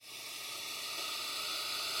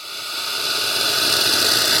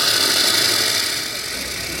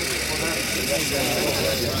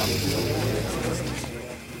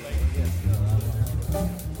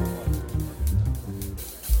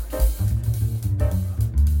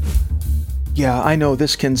Yeah, I know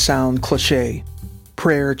this can sound cliche.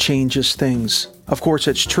 Prayer changes things. Of course,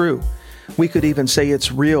 it's true. We could even say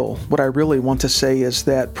it's real. What I really want to say is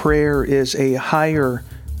that prayer is a higher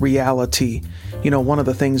reality. One of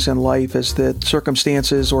the things in life is that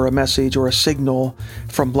circumstances or a message or a signal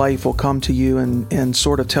from life will come to you and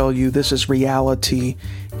sort of tell you this is reality.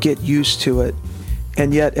 Get used to it.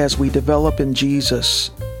 And yet, as we develop in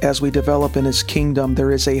Jesus, as we develop in His kingdom,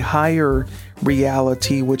 there is a higher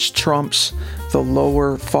reality which trumps the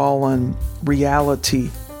lower fallen reality.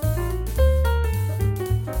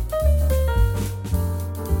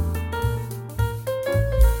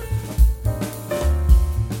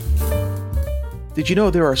 Did you know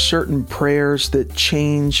there are certain prayers that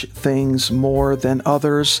change things more than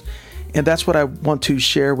others? And that's what I want to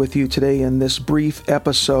share with you today in this brief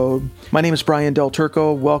episode. My name is Brian Del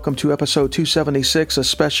Turco. Welcome to episode 276, a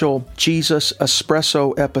special Jesus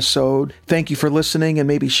Espresso episode. Thank you for listening and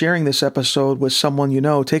maybe sharing this episode with someone you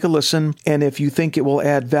know. Take a listen, and if you think it will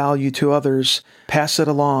add value to others, pass it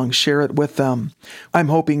along, share it with them. I'm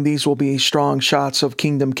hoping these will be strong shots of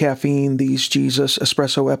Kingdom Caffeine, these Jesus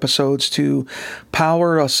Espresso episodes, to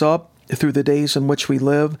power us up through the days in which we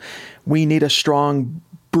live. We need a strong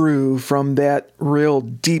brew from that real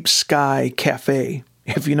deep sky cafe,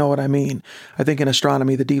 if you know what I mean. I think in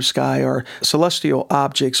astronomy, the deep sky are celestial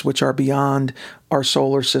objects which are beyond our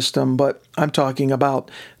solar system, but I'm talking about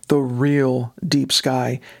the real deep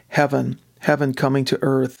sky, heaven coming to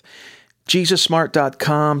earth.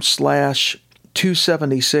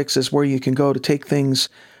 JesusSmart.com/276 is where you can go to take things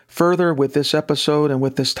further with this episode and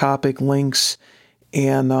with this topic, links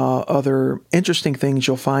and other interesting things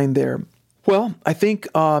you'll find there. Well, I think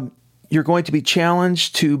you're going to be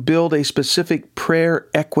challenged to build a specific prayer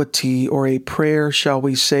equity or a prayer, shall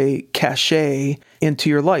we say, cachet into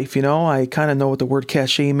your life. I kind of know what the word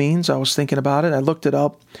cachet means. I was thinking about it. I looked it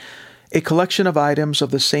up. A collection of items of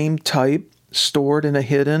the same type stored in a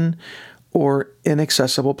hidden or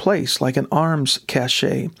inaccessible place, like an arms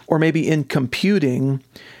cachet, or maybe in computing,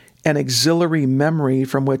 an auxiliary memory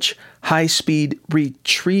from which high-speed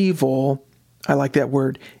retrieval, I like that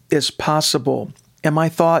word, is possible. And my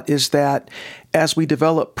thought is that as we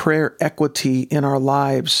develop prayer equity in our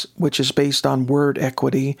lives, which is based on word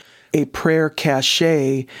equity, a prayer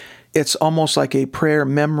cachet, it's almost like a prayer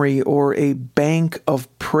memory or a bank of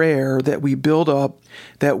prayer that we build up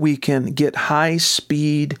that we can get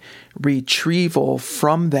high-speed retrieval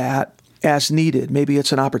from that as needed. Maybe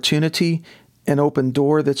it's an opportunity, an open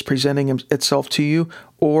door that's presenting itself to you,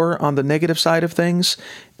 or on the negative side of things,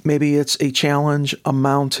 maybe it's a challenge, a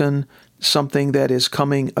mountain, something that is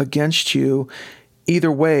coming against you.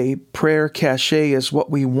 Either way, prayer cachet is what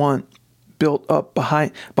we want built up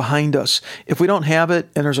behind us. If we don't have it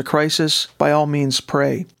and there's a crisis, by all means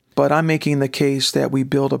pray. But I'm making the case that we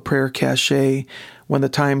build a prayer cachet when the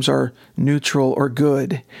times are neutral or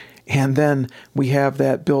good, and then we have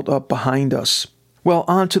that built up behind us. Well,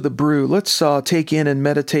 on to the brew. Let's take in and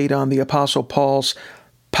meditate on the Apostle Paul's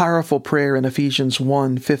powerful prayer in Ephesians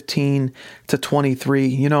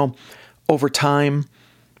 1:15-23. Over time,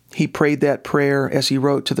 he prayed that prayer as he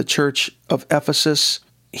wrote to the church of Ephesus.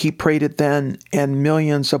 He prayed it then, and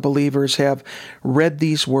millions of believers have read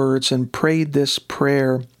these words and prayed this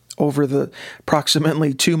prayer over the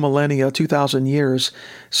approximately 2 millennia, 2,000 years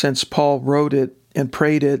since Paul wrote it and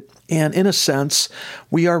prayed it. And in a sense,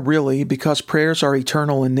 we are really, because prayers are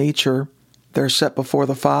eternal in nature, they're set before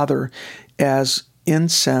the Father as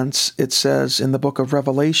incense, it says in the book of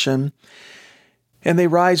Revelation, and they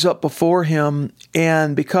rise up before Him,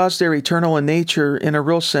 and because they're eternal in nature, in a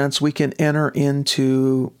real sense, we can enter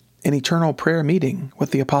into an eternal prayer meeting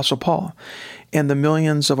with the Apostle Paul and the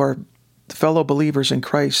millions of our fellow believers in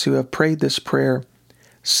Christ who have prayed this prayer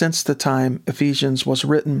since the time Ephesians was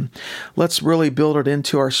written. Let's really build it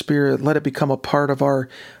into our spirit. Let it become a part of our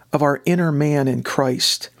inner man in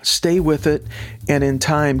Christ. Stay with it, and in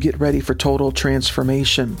time, get ready for total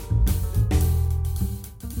transformation.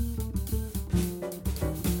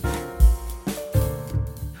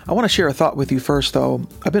 I want to share a thought with you first, though.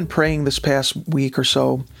 I've been praying this past week or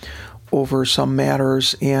so over some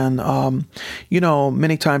matters, and,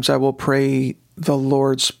 many times I will pray the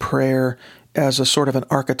Lord's Prayer as a sort of an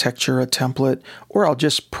architecture, a template, or I'll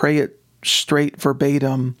just pray it straight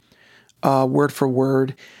verbatim, word for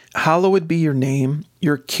word. Hallowed be your name,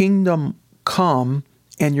 your kingdom come,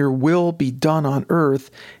 and your will be done on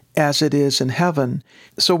earth as it is in heaven.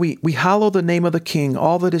 So we hallow the name of the King,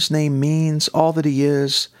 all that His name means, all that He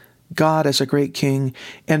is, God as a great King,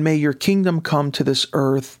 and may your kingdom come to this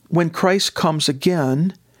earth. When Christ comes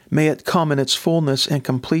again, may it come in its fullness and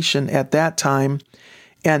completion at that time,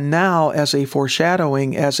 And now, as a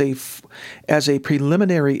foreshadowing, as a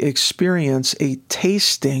preliminary experience, a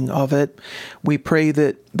tasting of it, we pray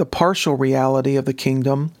that the partial reality of the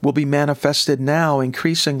kingdom will be manifested now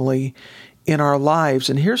increasingly in our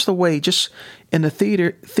lives. And here's the way, just in the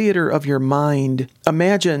theater of your mind,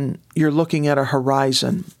 imagine you're looking at a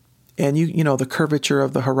horizon, and you know the curvature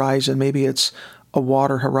of the horizon. Maybe it's a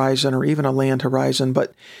water horizon or even a land horizon,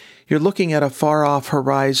 but you're looking at a far-off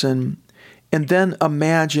horizon. And then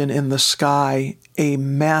imagine in the sky a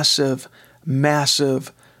massive,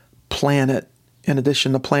 massive planet, in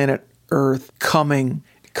addition to planet Earth, coming,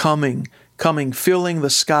 filling the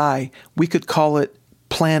sky. We could call it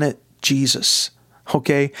Planet Jesus,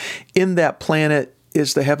 okay? In that planet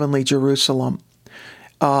is the heavenly Jerusalem,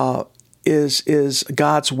 is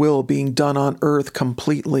God's will being done on earth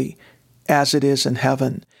completely as it is in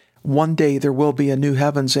heaven. One day there will be a new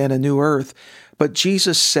heavens and a new earth. But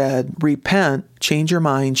Jesus said, repent, change your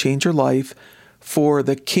mind, change your life, for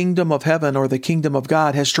the kingdom of heaven or the kingdom of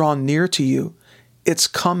God has drawn near to you. It's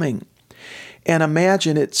coming. And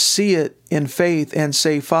imagine it, see it in faith and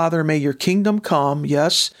say, Father, may your kingdom come,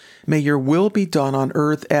 yes, may your will be done on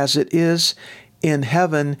earth as it is in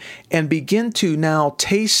heaven, and begin to now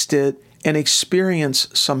taste it and experience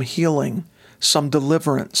some healing, some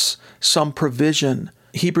deliverance, some provision.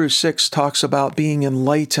 Hebrews 6 talks about being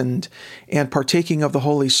enlightened and partaking of the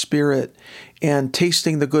Holy Spirit and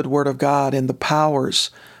tasting the good word of God and the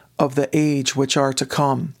powers of the age which are to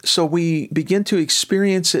come. So we begin to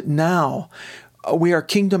experience it now. We are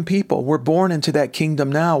kingdom people. We're born into that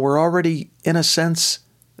kingdom now. We're already, in a sense,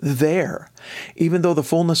 there. Even though the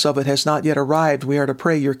fullness of it has not yet arrived, we are to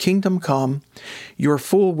pray, your kingdom come, your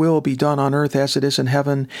full will be done on earth as it is in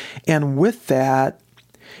heaven. And with that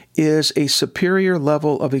is a superior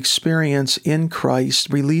level of experience in Christ,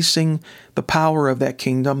 releasing the power of that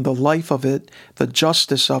kingdom, the life of it, the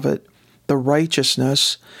justice of it, the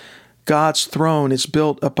righteousness. God's throne is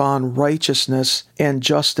built upon righteousness and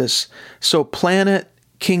justice. So planet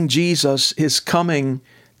King Jesus is coming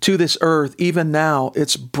to this earth. Even now,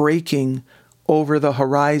 it's breaking over the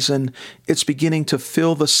horizon. It's beginning to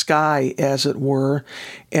fill the sky, as it were.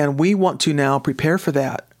 And we want to now prepare for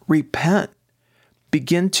that. Repent.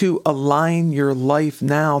 Begin to align your life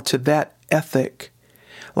now to that ethic.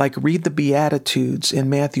 Like read the Beatitudes in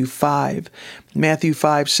Matthew 5. Matthew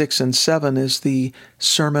 5, 6, and 7 is the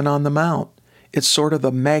Sermon on the Mount. It's sort of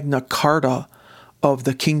the Magna Carta of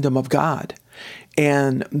the kingdom of God.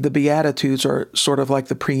 And the Beatitudes are sort of like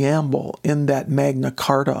the preamble in that Magna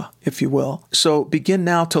Carta, if you will. So begin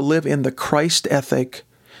now to live in the Christ ethic,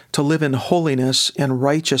 to live in holiness and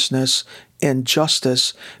righteousness and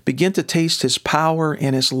justice. Begin to taste his power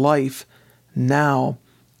and his life now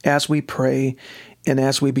as we pray and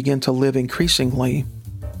as we begin to live increasingly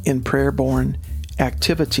in prayer-born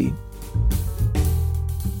activity.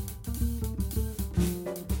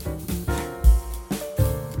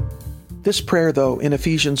 This prayer, though, in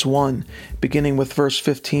Ephesians 1, beginning with verse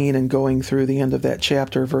 15 and going through the end of that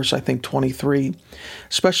chapter, verse, 23,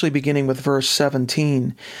 especially beginning with verse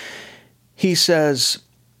 17, he says,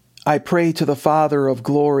 I pray to the Father of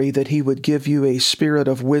glory that he would give you a spirit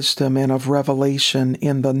of wisdom and of revelation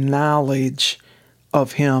in the knowledge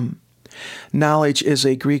of him. Knowledge is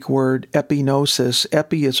a Greek word, epinosis.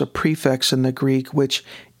 Epi is a prefix in the Greek which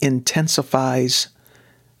intensifies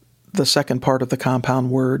the second part of the compound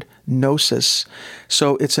word, gnosis.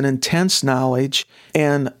 So it's an intense knowledge,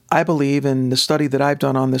 and I believe in the study that I've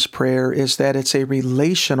done on this prayer is that it's a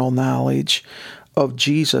relational knowledge of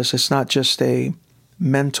Jesus. It's not just a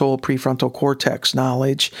mental prefrontal cortex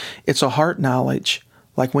knowledge. It's a heart knowledge,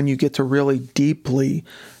 like when you get to really deeply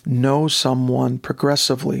know someone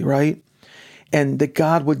progressively, right? And that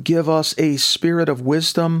God would give us a spirit of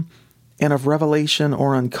wisdom and of revelation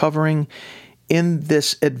or uncovering in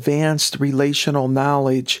this advanced relational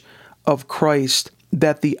knowledge of Christ,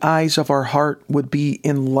 that the eyes of our heart would be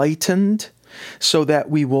enlightened so that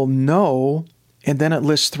we will know. And then it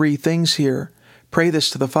lists three things here. Pray this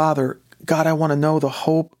to the Father. God, I want to know the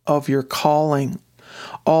hope of your calling,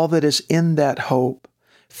 all that is in that hope.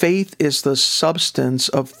 Faith is the substance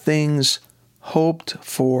of things hoped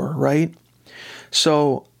for, right?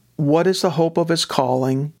 So what is the hope of his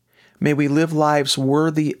calling? May we live lives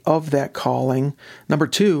worthy of that calling. Number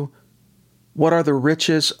two, what are the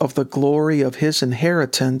riches of the glory of his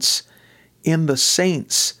inheritance in the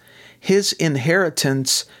saints? His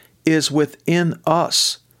inheritance is within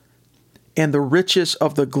us. And the riches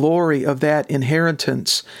of the glory of that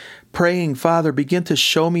inheritance. Praying, Father, begin to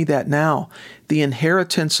show me that now. The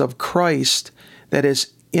inheritance of Christ that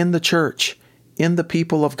is in the church, in the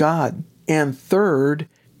people of God. And third,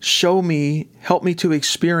 help me to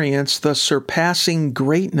experience the surpassing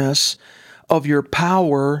greatness of your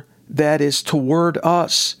power that is toward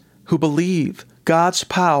us who believe. God's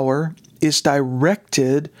power is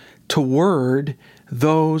directed toward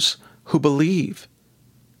those who believe.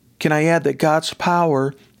 Can I add that God's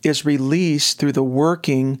power is released through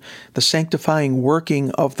the sanctifying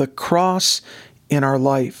working of the cross in our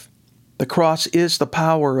life? The cross is the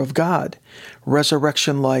power of God,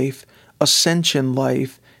 resurrection life, ascension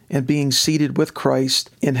life, and being seated with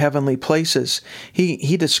Christ in heavenly places.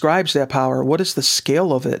 He describes that power. What is the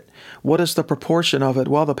scale of it? What is the proportion of it?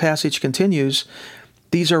 Well, the passage continues,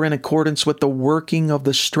 these are in accordance with the working of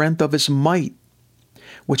the strength of his might,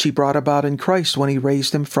 which he brought about in Christ when he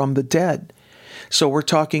raised him from the dead. So we're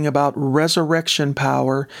talking about resurrection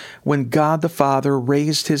power when God the Father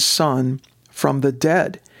raised his Son from the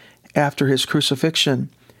dead after his crucifixion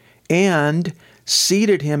and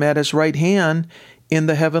seated him at his right hand in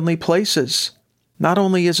the heavenly places. Not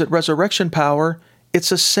only is it resurrection power,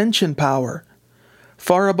 it's ascension power,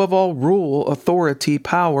 far above all rule, authority,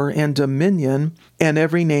 power, and dominion, and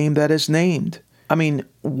every name that is named. I mean,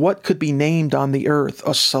 what could be named on the earth?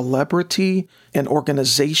 A celebrity, an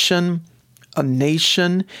organization, a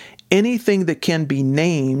nation, anything that can be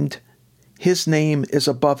named, his name is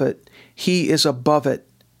above it. He is above it.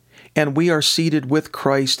 And we are seated with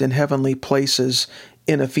Christ in heavenly places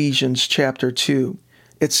in Ephesians chapter 2.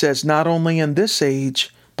 It says not only in this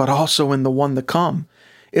age, but also in the one to come.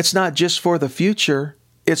 It's not just for the future,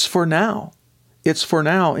 it's for now. It's for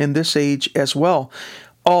now in this age as well.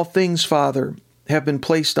 All things, Father, have been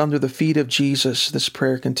placed under the feet of Jesus, this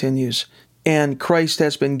prayer continues. And Christ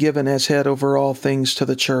has been given as head over all things to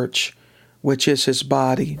the church, which is his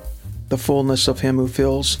body, the fullness of him who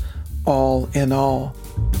fills all in all.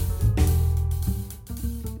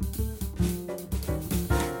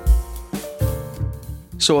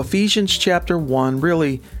 So Ephesians chapter 1,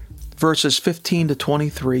 really verses 15 to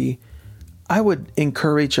 23, I would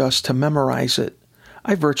encourage us to memorize it.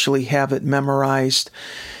 I virtually have it memorized.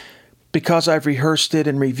 Because I've rehearsed it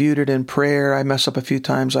and reviewed it in prayer, I mess up a few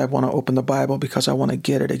times. I want to open the Bible because I want to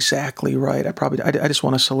get it exactly right. I just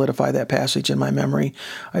want to solidify that passage in my memory.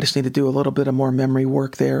 I just need to do a little bit of more memory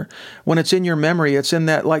work there. When it's in your memory, it's in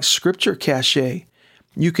that like scripture cache.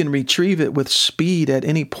 You can retrieve it with speed at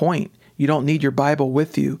any point. You don't need your Bible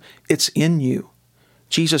with you. It's in you.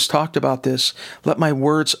 Jesus talked about this. Let my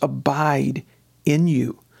words abide in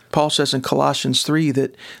you. Paul says in Colossians 3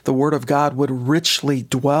 that the Word of God would richly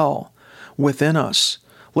dwell within us.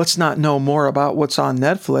 Let's not know more about what's on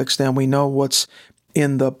Netflix than we know what's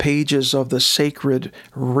in the pages of the sacred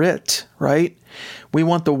writ, right? We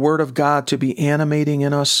want the Word of God to be animating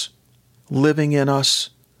in us, living in us,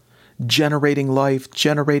 generating life,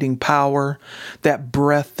 generating power, that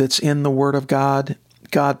breath that's in the Word of God.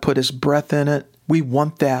 God put his breath in it. We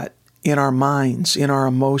want that in our minds, in our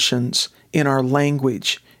emotions, in our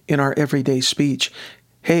language, in our everyday speech.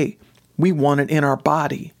 Hey, we want it in our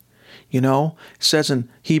body. It says in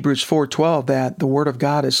Hebrews 4:12 that the Word of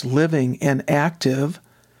God is living and active,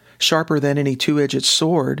 sharper than any two-edged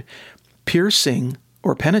sword, piercing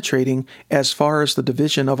or penetrating as far as the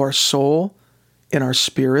division of our soul and our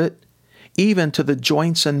spirit, even to the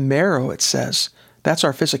joints and marrow, it says. That's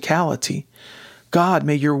our physicality. God,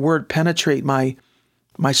 may your Word penetrate my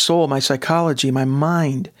soul, my psychology, my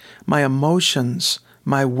mind, my emotions,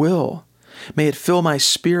 my will. May it fill my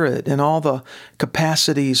spirit and all the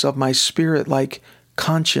capacities of my spirit like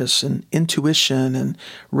conscious and intuition and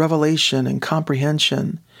revelation and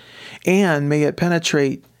comprehension. And may it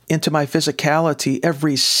penetrate into my physicality,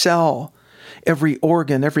 every cell, every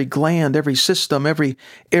organ, every gland, every system, every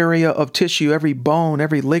area of tissue, every bone,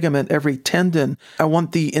 every ligament, every tendon. I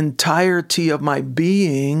want the entirety of my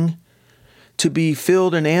being to be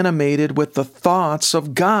filled and animated with the thoughts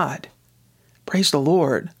of God. Praise the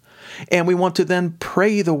Lord. And we want to then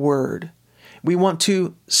pray the Word. We want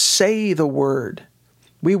to say the Word.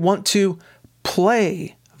 We want to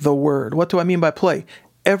play the Word. What do I mean by play?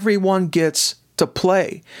 Everyone gets to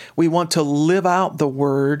play. We want to live out the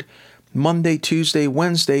Word Monday, Tuesday,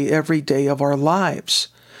 Wednesday, every day of our lives.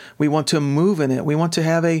 We want to move in it. We want to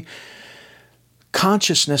have a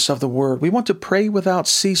consciousness of the Word. We want to pray without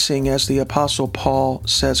ceasing, as the Apostle Paul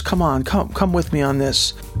says. Come on, come with me on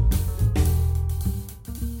this.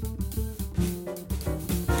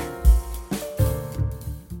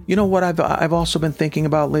 You know what I've also been thinking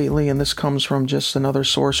about lately, and this comes from just another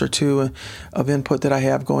source or two of input that I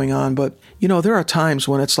have going on, but there are times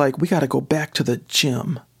when it's like we got to go back to the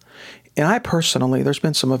gym. And I personally, there's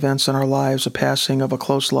been some events in our lives, a passing of a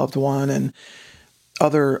close loved one, and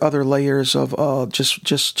other layers of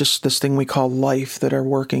just this thing we call life that are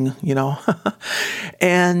working,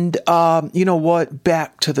 And you know what?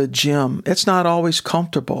 Back to the gym. It's not always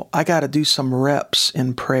comfortable. I got to do some reps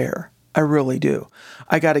in prayer. I really do.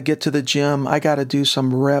 I got to get to the gym. I got to do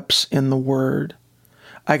some reps in the Word.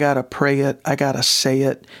 I got to pray it, I got to say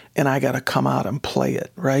it, and I got to come out and play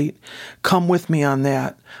it, right? Come with me on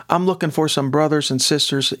that. I'm looking for some brothers and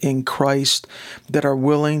sisters in Christ that are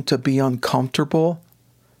willing to be uncomfortable,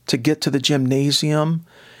 to get to the gymnasium,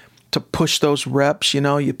 to push those reps.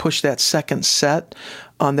 You push that second set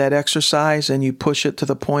on that exercise and you push it to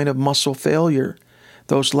the point of muscle failure.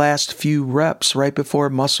 Those last few reps right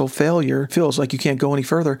before muscle failure feels like you can't go any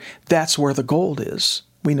further. That's where the gold is.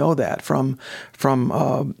 We know that from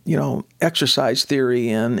exercise theory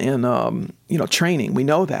and training. We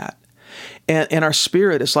know that. And our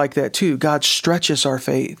spirit is like that too. God stretches our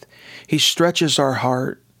faith. He stretches our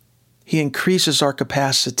heart. He increases our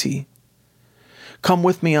capacity. Come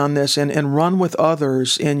with me on this and run with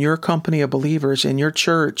others in your company of believers, in your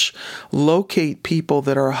church. Locate people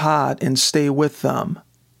that are hot and stay with them.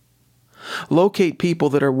 Locate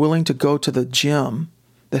people that are willing to go to the gym,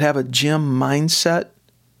 that have a gym mindset.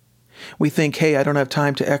 We think, hey, I don't have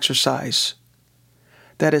time to exercise.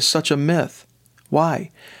 That is such a myth. Why?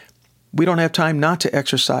 We don't have time not to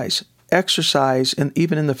exercise. Exercise, and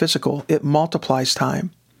even in the physical, it multiplies time.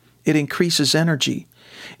 It increases energy.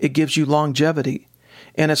 It gives you longevity.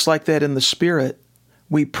 And it's like that in the spirit.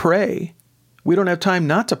 We pray. We don't have time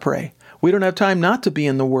not to pray. We don't have time not to be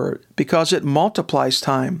in the Word because it multiplies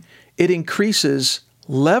time. It increases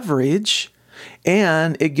leverage.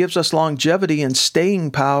 And it gives us longevity and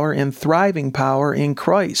staying power and thriving power in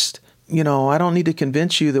Christ. I don't need to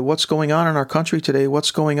convince you that what's going on in our country today,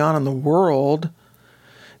 what's going on in the world,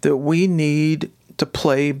 that we need to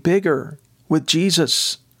play bigger with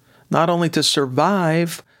Jesus, not only to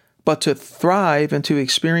survive, but to thrive and to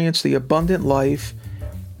experience the abundant life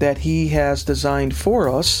that He has designed for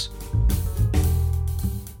us.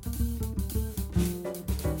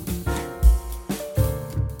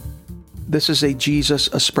 This is a Jesus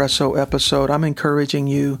Espresso episode. I'm encouraging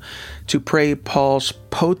you to pray Paul's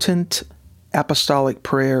potent apostolic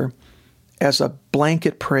prayer as a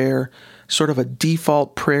blanket prayer, sort of a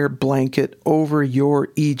default prayer blanket over your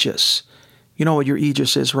aegis. You know what your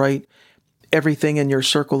aegis is, right? Everything in your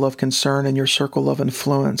circle of concern and your circle of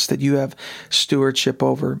influence that you have stewardship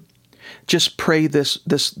over. Just pray this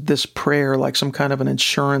prayer like some kind of an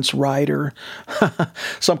insurance rider,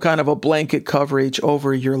 some kind of a blanket coverage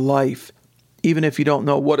over your life. Even if you don't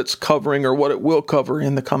know what it's covering or what it will cover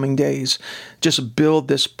in the coming days, just build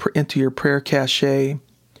this into your prayer cache.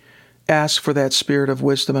 Ask for that spirit of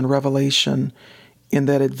wisdom and revelation in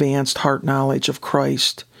that advanced heart knowledge of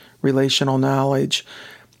Christ, relational knowledge.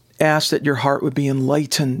 Ask that your heart would be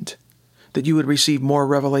enlightened, that you would receive more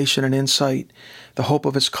revelation and insight, the hope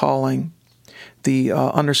of His calling, the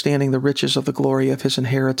understanding the riches of the glory of His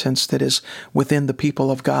inheritance that is within the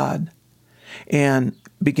people of God, and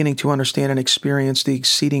beginning to understand and experience the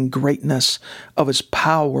exceeding greatness of His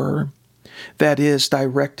power that is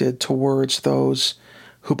directed towards those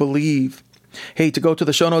who believe. Hey, to go to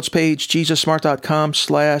the show notes page,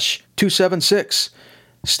 jesussmart.com/276.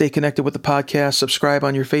 Stay connected with the podcast. Subscribe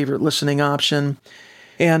on your favorite listening option.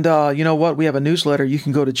 And you know what? We have a newsletter. You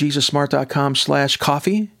can go to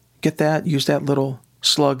jesussmart.com/coffee. Get that. Use that little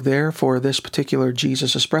slug there for this particular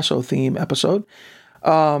Jesus Espresso theme episode.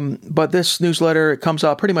 But this newsletter, it comes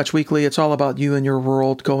out pretty much weekly. It's all about you and your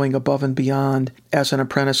world going above and beyond as an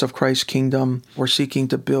apprentice of Christ's kingdom. We're seeking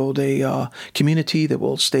to build a community that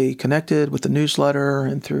will stay connected with the newsletter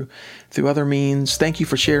and through other means. Thank you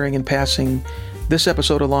for sharing and passing this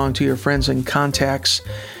episode along to your friends and contacts.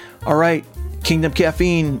 All right, Kingdom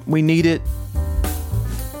Caffeine, we need it.